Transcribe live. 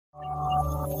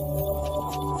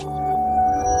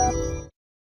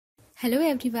Hello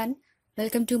everyone,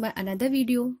 welcome to my another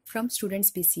video from student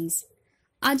species.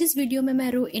 आज इस video में मैं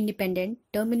रो इंडिपेंडेंट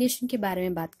टर्मिनेशन के बारे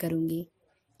में बात करूंगी।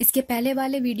 इसके पहले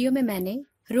वाले वीडियो में मैंने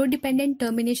रो डिपेंडेंट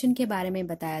टर्मिनेशन के बारे में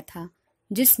बताया था,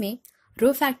 जिसमें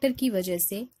रो फैक्टर की वजह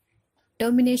से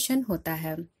टर्मिनेशन होता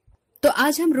है। तो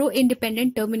आज हम रो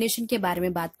इंडिपेंडेंट टर्मिनेशन के बारे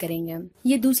में बात करेंगे।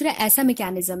 ये दूसरा ऐसा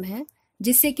मैकेनिज्म है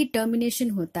जिससे कि टर्मिनेशन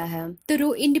होता है। तो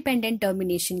रो इंडिपेंडेंट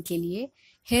टर्मिनेशन के लिए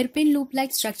हेयरपिन लूप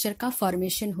लाइक स्ट्रक्चर का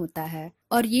फॉर्मेशन होता है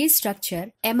और ये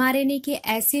स्ट्रक्चर एमआरएनए के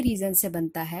ऐसे रीजन से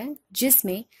बनता है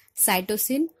जिसमें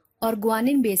साइटोसिन और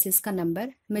ग्वानिन बेसिस का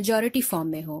नंबर मेजॉरिटी फॉर्म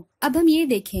में हो। अब हम ये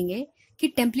देखेंगे कि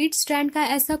टेम्पलेट स्ट्रैंड का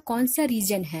ऐसा कौन सा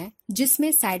रीजन है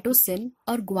जिसमें साइटोसिन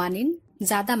और ग्वानिन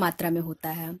ज्यादा मात्रा में होता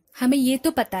है। हमें ये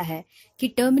तो पता है कि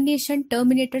टर्मिनेशन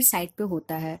टर्मिनेटर साइट पे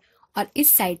होता है और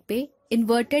इस साइट पे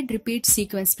इन्वर्टेड रिपीट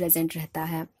सीक्वेंस प्रेजेंट रहता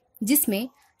है जिसमें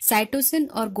साइटोसिन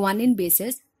और ग्वानिन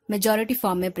बेसिस मेजॉरिटी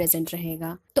फॉर्म में प्रेजेंट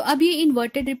रहेगा। तो अब ये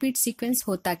इन्वर्टेड रिपीट सीक्वेंस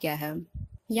होता क्या है?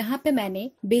 यहाँ पे मैंने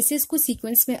बेसिस को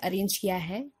सीक्वेंस में अरेंज किया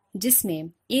है जिसमें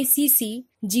ACC,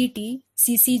 GT,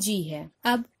 CCG है।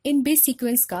 अब इन बेस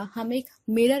सीक्वेंस का हम एक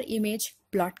मिरर इमेज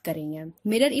प्लॉट करेंगे।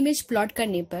 मिरर इमेज प्लॉट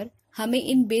करने पर हमें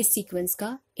इन बेस सीक्वेंस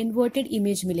का इन्वर्टेड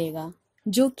इमेज मिलेगा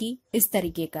जो कि इस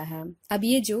तरीके का है। अब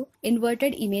ये जो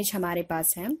इन्वर्टेड इमेज हमारे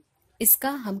पास है, इसका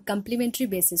हम कम्प्लीमेंट्री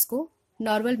बेसिस को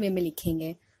नॉर्मल वे में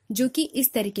लिखेंगे जो कि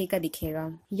इस तरीके का दिखेगा।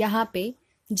 यहाँ पे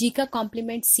G का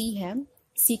कॉम्प्लीमेंट C है,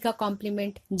 C का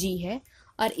कॉम्प्लीमेंट G है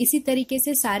और इसी तरीके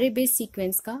से सारे बेस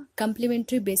सीक्वेंस का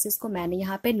कम्प्लीमेंट्री बेसिस को मैंने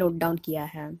यहाँ पे नोट डाउन किया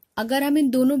है। अगर हम इन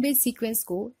दोनों बेस सीक्वेंस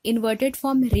को इन्वर्टेड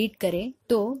फॉर्म में रीड करें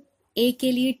तो A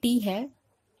के लिए T है,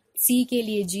 C के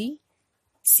लिए G,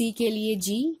 C के लिए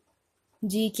G,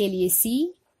 G के लिए C,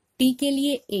 T के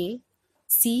लिए A,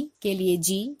 C के लिए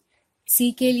G,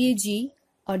 C के लिए G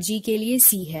और G के लिए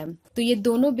C है। तो ये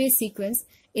दोनों base sequence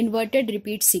inverted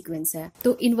repeat sequence है।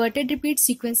 तो इन्वर्टेड रिपीट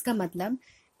सीक्वेंस का मतलब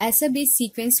ऐसा बेस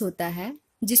सीक्वेंस होता है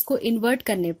जिसको इन्वर्ट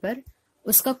करने पर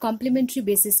उसका कॉम्प्लीमेंट्री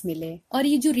बेसिस मिले और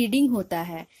ये जो रीडिंग होता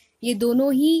है ये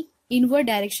दोनों ही इनवर्ट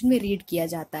डायरेक्शन में रीड किया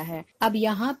जाता है। अब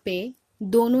यहाँ पे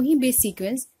दोनों ही base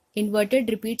sequence inverted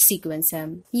repeat sequence है।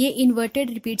 ये इन्वर्टेड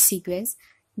रिपीट सीक्वेंस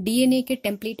DNA के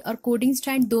टेम्पलेट और कोडिंग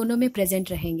स्ट्रैंड दोनों में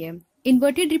प्रेजेंट रहेंगे।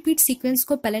 इन्वर्टेड रिपीट सीक्वेंस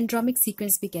को पैलिंड्रोमिक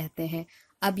सीक्वेंस भी कहते हैं।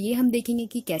 अब ये हम देखेंगे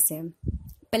कि कैसे।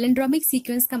 पैलिंड्रोमिक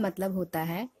सीक्वेंस का मतलब होता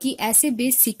है कि ऐसे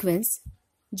बेस सीक्वेंस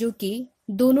जो कि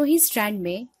दोनों ही स्ट्रैंड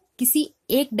में किसी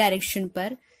एक डायरेक्शन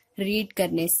पर रीड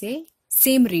करने से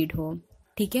सेम रीड हो।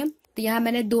 ठीक है, तो यहाँ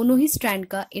मैंने दोनों ही स्ट्रैंड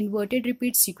का इन्वर्टेड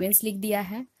रिपीट सीक्वेंस लिख दिया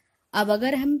है। अब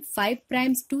अगर हम 5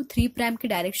 प्राइम टू 3 प्राइम के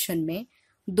डायरेक्शन में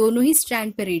दोनों ही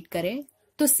स्ट्रैंड पे रीड करें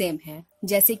तो सेम है,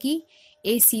 जैसे कि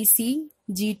ACC,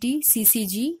 GT,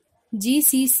 CCG,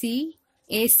 GCC,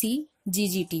 AC,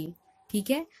 GGT। ठीक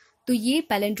है, तो ये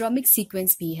पैलिंड्रोमिक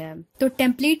सीक्वेंस भी है। तो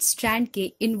टेम्पलेट स्ट्रैंड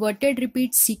के इन्वर्टेड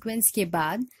रिपीट सीक्वेंस के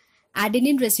बाद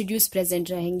एडेनिन रेसिड्यूज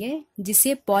प्रेजेंट रहेंगे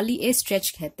जिसे पॉली ए स्ट्रेच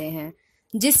कहते हैं,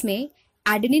 जिसमें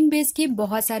एडेनिन बेस के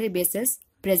बहुत सारे बेसेस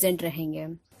प्रेजेंट रहेंगे।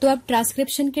 तो अब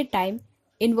ट्रांसक्रिप्शन के टाइम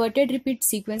इन्वर्टेड रिपीट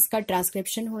सीक्वेंस का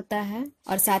ट्रांसक्रिप्शन होता है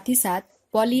और साथ ही साथ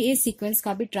पॉली ए सीक्वेंस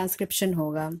का भी ट्रांसक्रिप्शन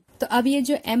होगा। तो अब ये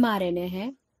जो mRNA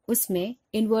है उसमें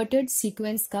इन्वर्टेड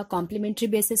सीक्वेंस का कॉम्प्लीमेंट्री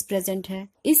बेसिस प्रेजेंट है।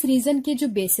 इस रीजन के जो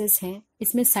बेसिस हैं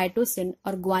इसमें साइटोसिन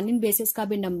और ग्वानिन बेसिस का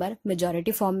भी नंबर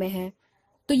मेजॉरिटी फॉर्म में है।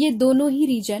 तो ये दोनों ही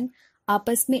रीजन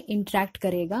आपस में इंटरेक्ट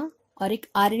करेगा और एक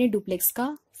RNA डुप्लेक्स का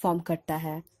फॉर्म करता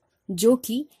है जो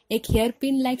कि एक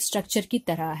हेयरपिन लाइक स्ट्रक्चर की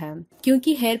तरह है।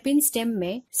 क्योंकि हेयरपिन स्टेम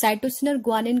में साइटोसिन और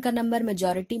ग्वानिन का नंबर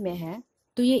मेजॉरिटी में है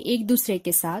तो ये एक दूसरे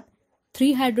के साथ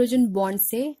 3 हाइड्रोजन बॉन्ड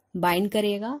से बाइंड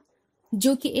करेगा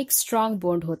जो कि एक स्ट्रॉन्ग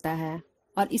बॉन्ड होता है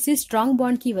और इसी स्ट्रॉन्ग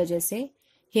बॉन्ड की वजह से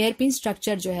हेयरपिन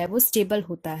स्ट्रक्चर जो है वो स्टेबल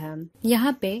होता है।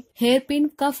 यहाँ पे हेयरपिन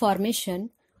का फॉर्मेशन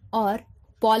और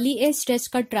पॉली ए स्ट्रेच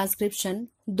का ट्रांसक्रिप्शन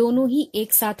दोनों ही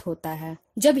एक साथ होता है।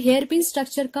 जब हेयरपिन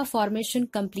स्ट्रक्चर का फॉर्मेशन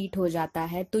कंप्लीट हो जाता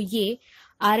है तो ये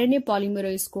RNA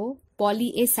पॉलीमरेज को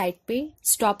पॉली ए साइट पे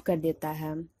स्टॉप कर देता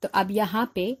है। तो अब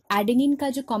यहाँ पे एडेनिन का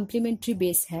जो कॉम्प्लीमेंट्री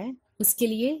बेस है उसके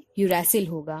लिए यूरासिल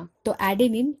होगा। तो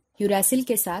एडेनिन यूरासिल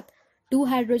के साथ 2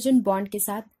 हाइड्रोजन बॉन्ड के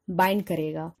साथ बाइंड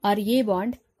करेगा और ये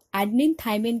बॉन्ड एडेनिन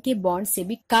थाइमिन के बॉन्ड से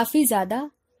भी काफी ज्यादा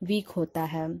वीक होता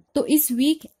है। तो इस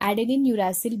वीक एडेनिन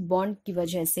यूरासिल बॉन्ड की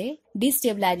वजह से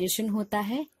डिस्टेबलाइजेशन होता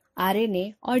है RNA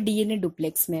और DNA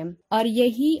डुप्लेक्स में और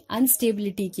यही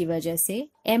अनस्टेबिलिटी की वजह से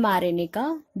mRNA का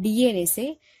DNA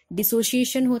से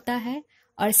डिसोसिएशन होता है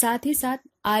और साथ ही साथ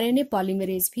RNA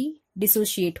पॉलीमरेज भी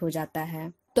डिसोशिएट हो जाता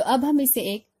है। तो अब हम इसे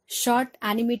एक शॉर्ट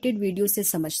एनिमेटेड वीडियो से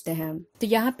समझते हैं। तो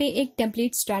यहाँ पे एक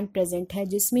टेम्पलेट स्ट्रैंड प्रेजेंट है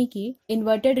जिसमें कि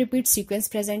इन्वर्टेड रिपीट सीक्वेंस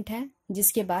प्रेजेंट है,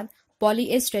 जिसके बाद पॉली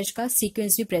ए स्ट्रेच का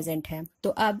सीक्वेंस भी प्रेजेंट है। तो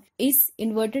अब इस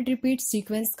इन्वर्टेड रिपीट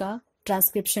सीक्वेंस का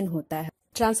ट्रांसक्रिप्शन होता है।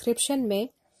 ट्रांसक्रिप्शन में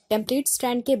टेम्पलेट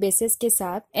स्ट्रैंड के बेसिस के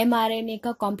साथ mRNA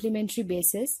का कॉम्प्लीमेंट्री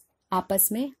बेसिस आपस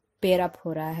में पेयर अप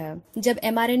हो रहा है। जब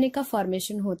mRNA का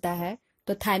फॉर्मेशन होता है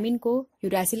तो थायमिन को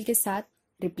यूरासिल के साथ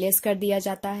रिप्लेस कर दिया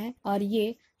जाता है और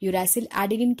ये यूरासिल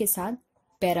एडेनिन के साथ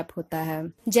पेयर अप होता है।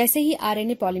 जैसे ही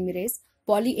RNA polymerase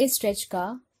poly A stretch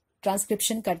का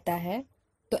ट्रांसक्रिप्शन करता है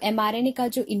तो mRNA का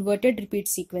जो इन्वर्टेड रिपीट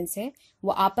सीक्वेंस है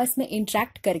वो आपस में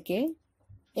इंटरेक्ट करके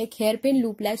एक हेयरपिन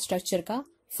लूप लाइक स्ट्रक्चर का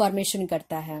फॉर्मेशन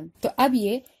करता है। तो अब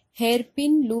ये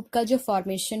हेयरपिन लूप का जो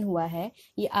फॉर्मेशन हुआ है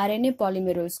ये आरएनए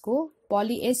पॉलीमरेज को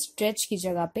पॉली ए स्ट्रेच की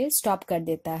जगह पे स्टॉप कर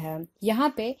देता है।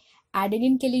 यहाँ पे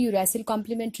एडेनिन के लिए यूरासिल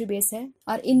कॉम्प्लीमेंट्री बेस है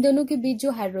और इन दोनों के बीच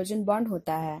जो हाइड्रोजन बॉन्ड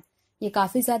होता है ये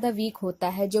काफी ज्यादा वीक होता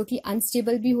है, जो कि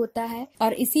अनस्टेबल भी होता है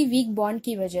और इसी वीक बॉन्ड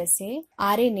की वजह से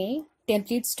आरएनए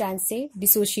टेम्पलेट स्ट्रैंड से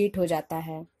डिसोशिएट हो जाता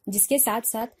है, जिसके साथ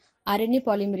साथ आरएनए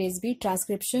पॉलीमरेज भी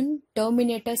ट्रांसक्रिप्शन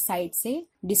टर्मिनेटर साइट से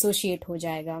डिसोशिएट हो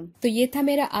जाएगा। तो ये था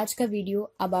मेरा आज का video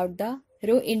about the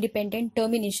row independent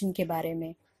termination के बारे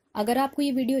में। अगर आपको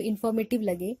ये वीडियो इन्फॉर्मेटिव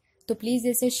लगे तो प्लीज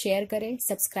इसे शेयर करें,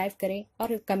 सब्सक्राइब करें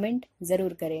और कमेंट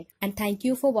जरूर करें। And thank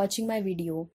you for watching my video.